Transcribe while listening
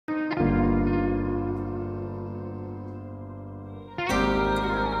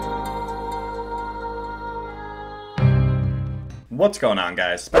What's going on,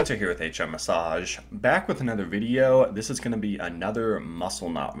 guys? Spencer here with HM Massage, back with another video. This is going to be another muscle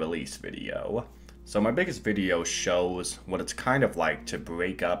knot release video. So my biggest video shows what it's kind of like to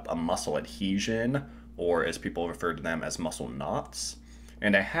break up a muscle adhesion, or as people refer to them as muscle knots.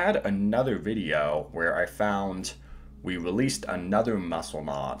 And I had another video where I found we released another muscle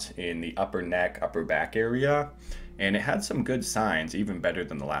knot in the upper neck, upper back area, and it had some good signs, even better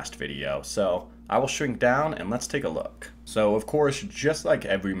than the last video. So I will shrink down and let's take a look. So of course, just like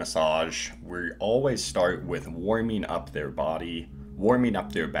every massage, we always start with warming up their body, warming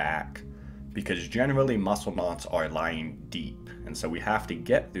up their back, because generally muscle knots are lying deep. And so we have to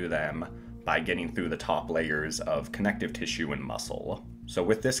get through them by getting through the top layers of connective tissue and muscle. So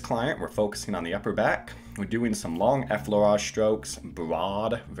with this client, we're focusing on the upper back. We're doing some long effleurage strokes,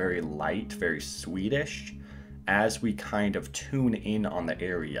 broad, very light, very Swedish, as we kind of tune in on the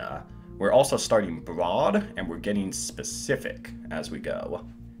area. We're also starting broad and we're getting specific as we go.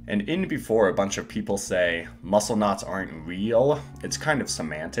 And in before a bunch of people say muscle knots aren't real, it's kind of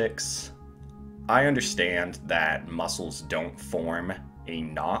semantics. I understand that muscles don't form a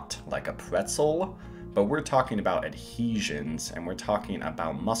knot like a pretzel, but we're talking about adhesions and we're talking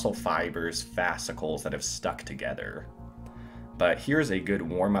about muscle fibers, fascicles that have stuck together. But here's a good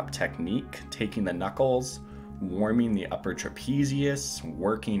warm-up technique, taking the knuckles, warming the upper trapezius,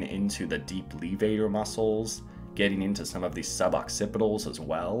 working into the deep levator muscles, getting into some of the suboccipitals as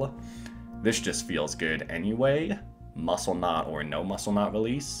well. This just feels good anyway, muscle knot or no muscle knot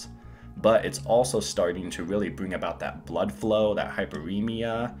release, but it's also starting to really bring about that blood flow, that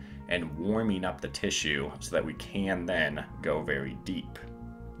hyperemia, and warming up the tissue so that we can then go very deep.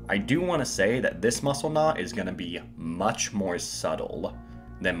 I do want to say that this muscle knot is going to be much more subtle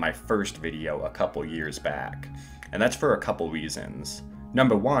than my first video a couple years back. And that's for a couple reasons.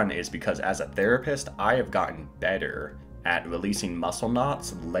 Number one is because as a therapist, I have gotten better at releasing muscle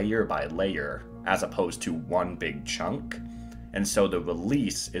knots layer by layer, as opposed to one big chunk. And so the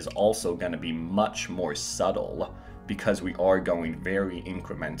release is also going to be much more subtle because we are going very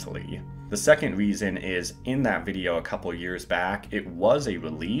incrementally. The second reason is in that video a couple years back, it was a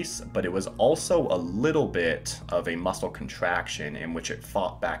release, but it was also a little bit of a muscle contraction in which it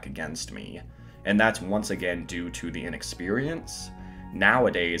fought back against me. And that's once again due to the inexperience.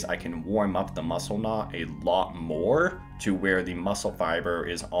 Nowadays, I can warm up the muscle knot a lot more to where the muscle fiber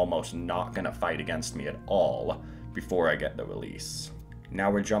is almost not going to fight against me at all before I get the release. Now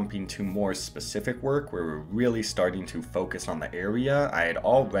we're jumping to more specific work where we're really starting to focus on the area. I had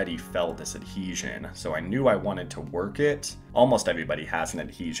already felt this adhesion, so I knew I wanted to work it. Almost everybody has an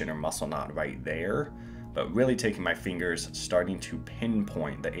adhesion or muscle knot right there, but really taking my fingers, starting to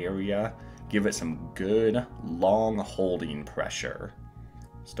pinpoint the area, give it some good long holding pressure.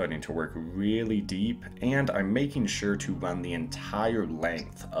 Starting to work really deep, and I'm making sure to run the entire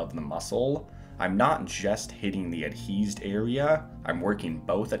length of the muscle. I'm not just hitting the adhesed area, I'm working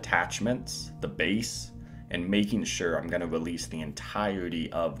both attachments, the base, and making sure I'm going to release the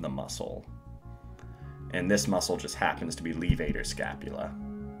entirety of the muscle. And this muscle just happens to be levator scapula.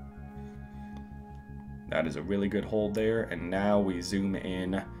 That is a really good hold there, and now we zoom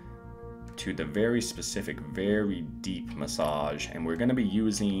in to the very specific, very deep massage, and we're going to be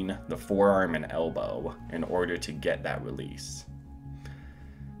using the forearm and elbow in order to get that release.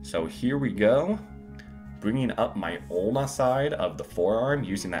 So here we go, bringing up my ulna side of the forearm,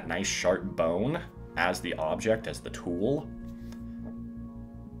 using that nice sharp bone as the object, as the tool,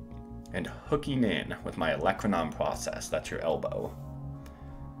 and hooking in with my olecranon process, that's your elbow.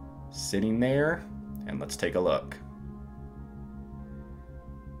 Sitting there, and let's take a look.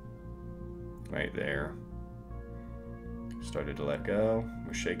 Right there. Started to let go,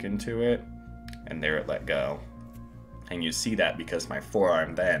 we shake into it, and there it let go. And you see that because my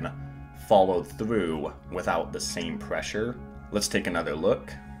forearm then followed through without the same pressure. Let's take another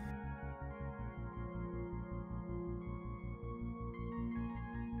look.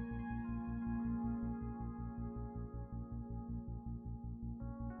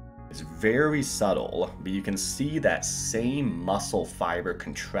 It's very subtle, but you can see that same muscle fiber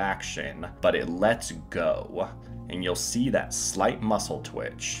contraction, but it lets go. And you'll see that slight muscle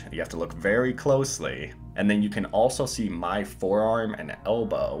twitch. You have to look very closely. And then you can also see my forearm and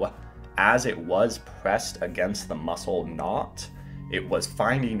elbow, as it was pressed against the muscle knot, it was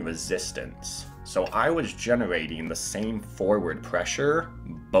finding resistance. So I was generating the same forward pressure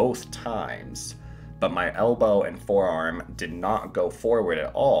both times, but my elbow and forearm did not go forward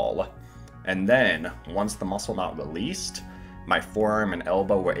at all. And then once the muscle knot released, my forearm and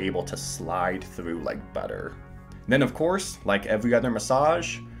elbow were able to slide through like butter. Then of course, like every other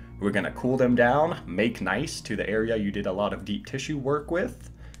massage, We're going to cool them down, make nice to the area you did a lot of deep tissue work with,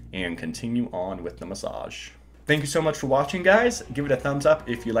 and continue on with the massage. Thank you so much for watching, guys. Give it a thumbs up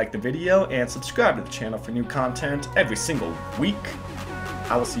if you liked the video, and subscribe to the channel for new content every single week.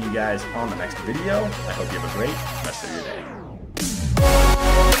 I will see you guys on the next video. I hope you have a great rest of your day.